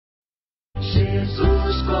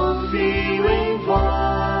Jesus, confio em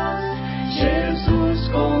vós. Jesus,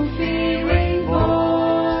 confio em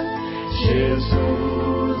vós.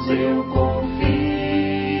 Jesus, eu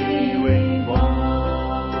confio em vós.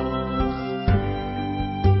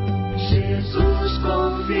 Jesus,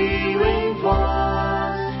 confio em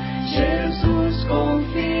vós. Jesus,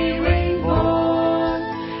 confio em vós.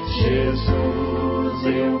 Jesus,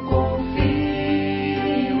 eu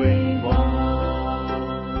confio em vós.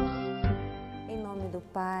 Em nome do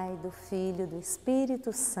Pai, do Filho, do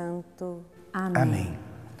Espírito Santo. Amém. Amém.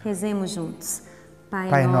 Rezemos juntos.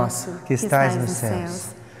 Pai nosso, que estais nos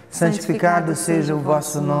céus, santificado seja o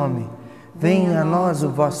vosso nome. Venha a nós o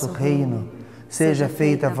vosso reino. Seja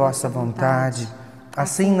feita a vossa vontade,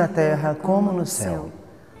 assim na terra como no céu.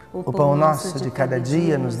 O pão nosso de cada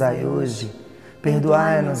dia nos dai hoje.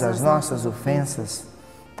 Perdoai-nos as nossas ofensas,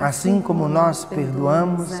 assim como nós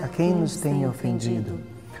perdoamos a quem nos tem ofendido.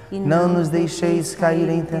 Não nos deixeis cair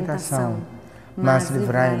em tentação, mas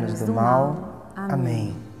livrai-nos do mal.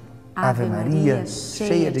 Amém. Ave Maria,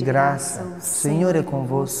 cheia de graça, o Senhor é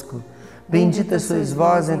convosco. Bendita sois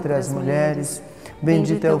vós entre as mulheres,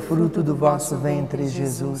 bendito é o fruto do vosso ventre,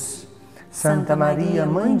 Jesus. Santa Maria,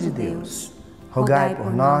 Mãe de Deus, rogai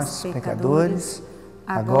por nós, pecadores,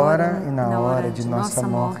 agora e na hora de nossa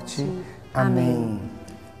morte. Amém.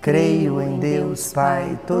 Creio em Deus,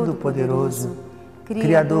 Pai Todo-Poderoso,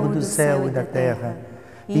 Criador do céu e da terra,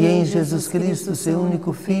 e em Jesus Cristo, seu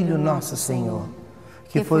único Filho, nosso Senhor,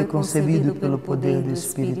 que foi concebido pelo poder do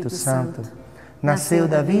Espírito Santo, nasceu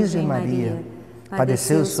da Virgem Maria,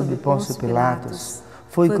 padeceu sob Pôncio Pilatos,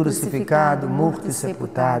 foi crucificado, morto e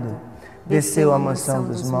sepultado, desceu à mansão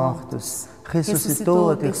dos mortos, ressuscitou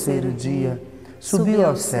ao terceiro dia, subiu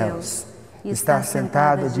aos céus, está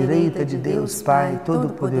sentado à direita de Deus Pai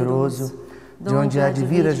Todo-Poderoso, de onde há de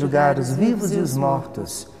vir a julgar os vivos e os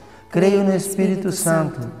mortos. Creio no Espírito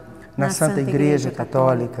Santo, na Santa Igreja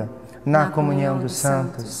Católica, na comunhão dos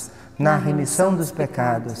santos, na remissão dos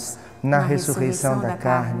pecados, na ressurreição da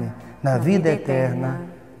carne, na vida eterna.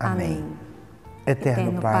 Amém.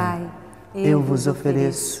 Eterno Pai, eu vos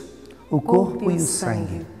ofereço o corpo e o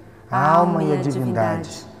sangue, a alma e a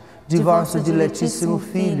divindade de vosso diletíssimo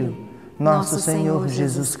Filho, nosso Senhor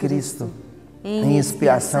Jesus Cristo, em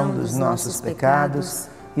expiação dos nossos pecados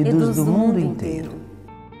e dos do mundo inteiro.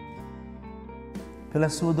 Pela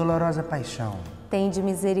sua dolorosa paixão, tende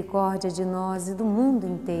misericórdia de nós e do mundo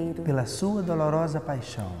inteiro. pela sua dolorosa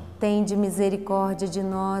paixão, Tende misericórdia de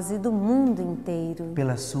nós e do mundo inteiro.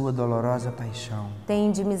 pela sua dolorosa paixão,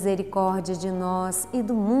 Tende misericórdia de nós e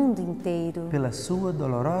do mundo inteiro. pela sua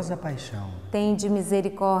dolorosa paixão, Tende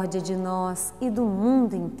misericórdia de nós e do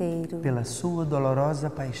mundo inteiro. pela sua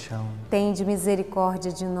dolorosa paixão, Tende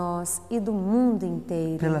misericórdia de nós e do mundo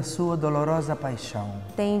inteiro. pela sua dolorosa paixão,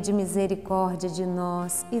 Tende misericórdia de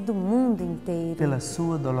nós e do mundo inteiro. pela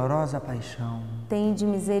sua dolorosa paixão, Tende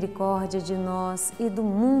misericórdia de nós e do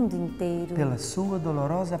mundo inteiro. pela sua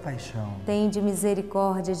dolorosa paixão, Tende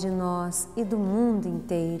misericórdia de nós e do mundo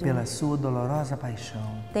inteiro. pela sua dolorosa paixão,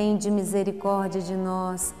 Tende misericórdia de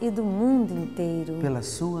nós e do mundo inteiro. pela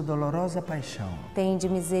sua dolorosa paixão. Tende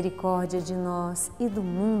misericórdia de nós e do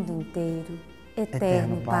mundo inteiro.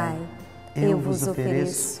 Eterno Pai, eu vos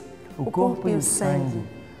ofereço o corpo e o sangue,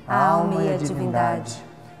 a alma e a divindade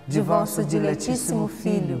de vosso diletíssimo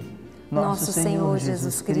Filho, nosso Senhor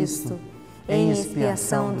Jesus Cristo, em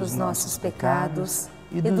expiação dos nossos pecados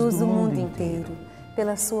e dos do mundo inteiro,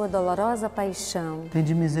 pela sua dolorosa paixão.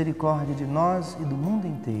 Tende misericórdia de nós e do mundo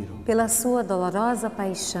inteiro. Pela sua dolorosa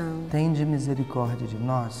paixão. Tende misericórdia de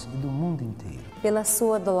nós e do mundo inteiro. Pela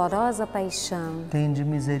sua dolorosa paixão. Tende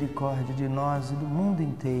misericórdia de nós e do mundo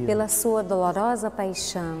inteiro. Pela sua dolorosa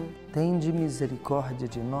paixão. Tende misericórdia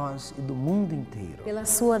de nós e do mundo inteiro. Pela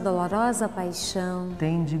sua dolorosa paixão.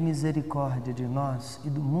 Tende misericórdia de nós e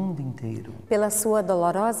do mundo inteiro. Pela sua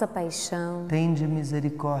dolorosa paixão. Tende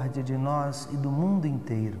misericórdia de nós e do mundo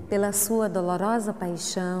inteiro. Pela sua dolorosa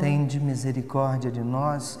paixão. Tende misericórdia de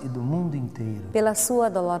nós e do mundo inteiro. Pela sua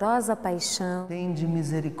dolorosa paixão. Tende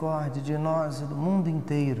misericórdia de nós e do mundo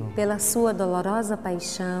inteiro. Pela sua dolorosa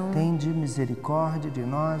paixão. Tende misericórdia de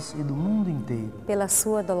nós e do mundo inteiro. Pela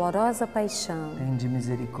sua dolorosa paixão. Tende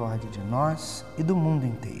misericórdia de nós e do mundo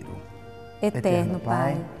inteiro. Eterno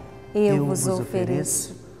Pai, eu vos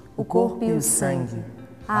ofereço o corpo e o sangue,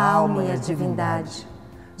 a alma e a divindade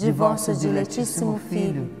de vosso diletíssimo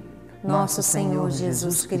Filho, nosso Senhor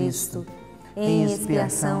Jesus Cristo, em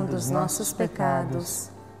expiação dos nossos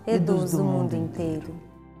pecados e dos do mundo inteiro.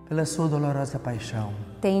 pela sua dolorosa paixão,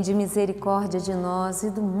 tende misericórdia de nós e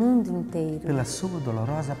do mundo inteiro. pela sua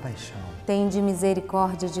dolorosa paixão, tende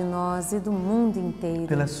misericórdia de nós e do mundo inteiro.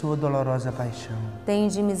 pela sua dolorosa paixão,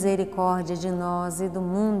 tende misericórdia de nós e do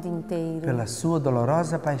mundo inteiro. pela sua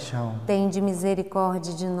dolorosa paixão, tende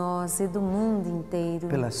misericórdia de nós e do mundo inteiro.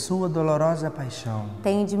 pela sua dolorosa paixão,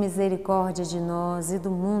 tende misericórdia de nós e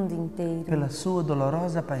do mundo inteiro. pela sua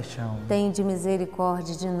dolorosa paixão, tende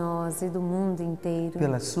misericórdia de nós e do mundo inteiro.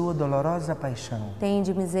 pela sua dolorosa paixão,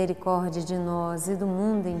 tende misericórdia de nós e do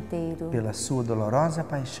mundo inteiro. pela sua dolorosa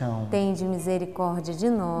paixão, tende misericórdia de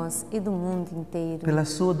nós e do mundo inteiro. pela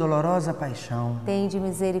sua dolorosa paixão, tende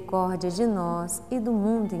misericórdia de nós e do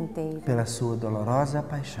mundo inteiro. pela sua dolorosa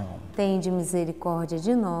paixão. tende misericórdia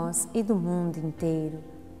de nós e do mundo inteiro.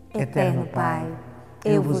 Eterno Pai,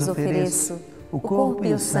 eu vos ofereço o corpo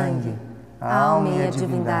e o sangue, a alma e a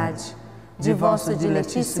divindade de vosso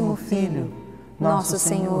diletíssimo Filho, nosso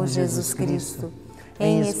Senhor Jesus Cristo,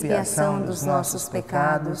 em expiação dos nossos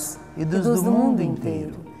pecados e dos do mundo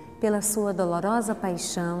inteiro. Pela sua dolorosa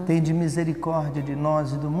paixão, Tende misericórdia de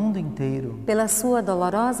nós e do mundo inteiro. pela sua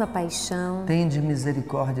dolorosa paixão, Tende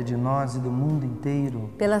misericórdia de nós e do mundo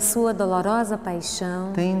inteiro. pela sua dolorosa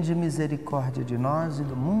paixão, Tende misericórdia de nós e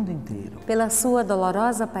do mundo inteiro. pela sua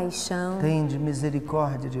dolorosa paixão, Tende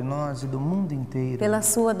misericórdia de nós e do mundo inteiro. pela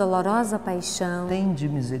sua dolorosa paixão, Tende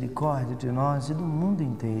misericórdia de nós e do mundo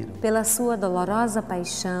inteiro. pela sua dolorosa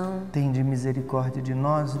paixão, Tende misericórdia de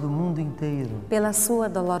nós e do mundo inteiro. pela sua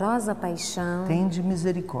dolorosa paixão, Tende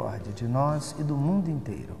misericórdia de nós e do mundo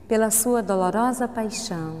inteiro. pela sua dolorosa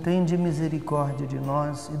paixão, Tende misericórdia de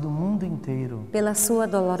nós e do mundo inteiro. pela sua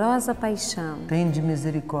dolorosa paixão, Tende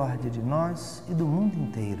misericórdia de nós e do mundo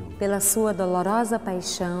inteiro. pela sua dolorosa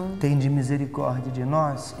paixão, Tende misericórdia de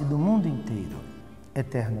nós e do mundo inteiro.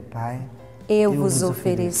 Eterno Pai, eu vos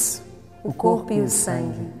ofereço o corpo e o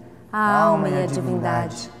sangue, a alma e a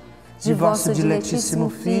divindade de vosso diletíssimo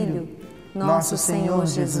Filho, nosso Senhor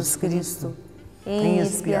Jesus Cristo, em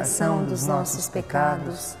expiação dos nossos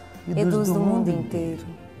pecados e dos do mundo inteiro.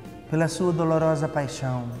 pela sua dolorosa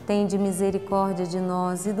paixão, Tende misericórdia de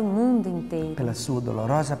nós e do mundo inteiro. pela sua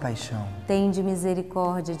dolorosa paixão, Tende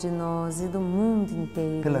misericórdia de nós e do mundo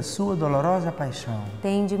inteiro. pela sua dolorosa paixão,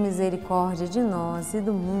 Tende misericórdia de nós e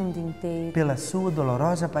do mundo inteiro. pela sua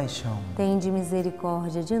dolorosa paixão, Tende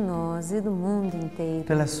misericórdia de nós e do mundo inteiro.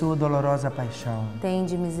 pela sua dolorosa paixão,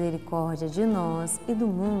 Tende misericórdia de nós e do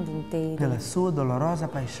mundo inteiro. pela sua dolorosa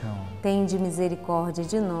paixão, Tende misericórdia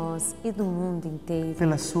de nós e do mundo inteiro.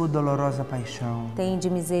 pela sua dolorosa paixão, Tende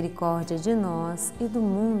misericórdia de nós e do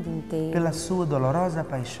mundo inteiro. pela sua dolorosa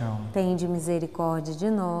paixão, Tende misericórdia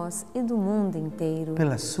de nós e do mundo inteiro.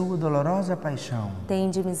 pela sua dolorosa paixão,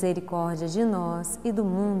 Tende misericórdia de nós e do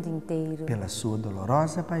mundo inteiro. pela sua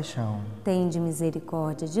dolorosa paixão. Tende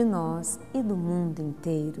misericórdia de nós e do mundo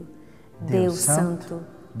inteiro. Deus Santo,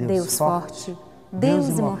 Deus Forte, Deus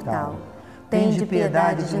Imortal, tende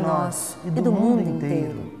piedade de nós e do mundo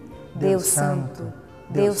inteiro. Deus Santo,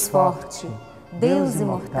 Deus Forte, Deus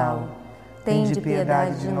Imortal, tende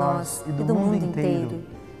piedade de nós e do mundo inteiro.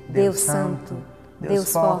 Deus Santo,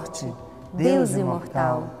 Deus Forte, Deus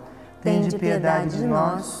Imortal, tende piedade de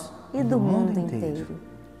nós e do mundo inteiro.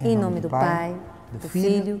 Em nome do Pai, do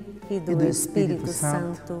Filho e do Espírito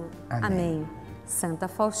Santo. Amém. Santa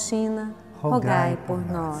Faustina, rogai por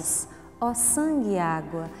nós. Ó sangue e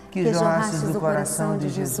água que jorrastes do coração de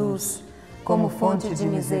Jesus, como fonte de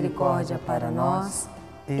misericórdia para nós,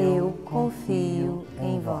 eu confio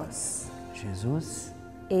em vós. Jesus,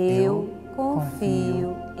 Eu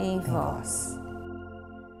confio em vós.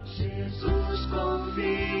 Jesus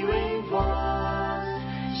confia.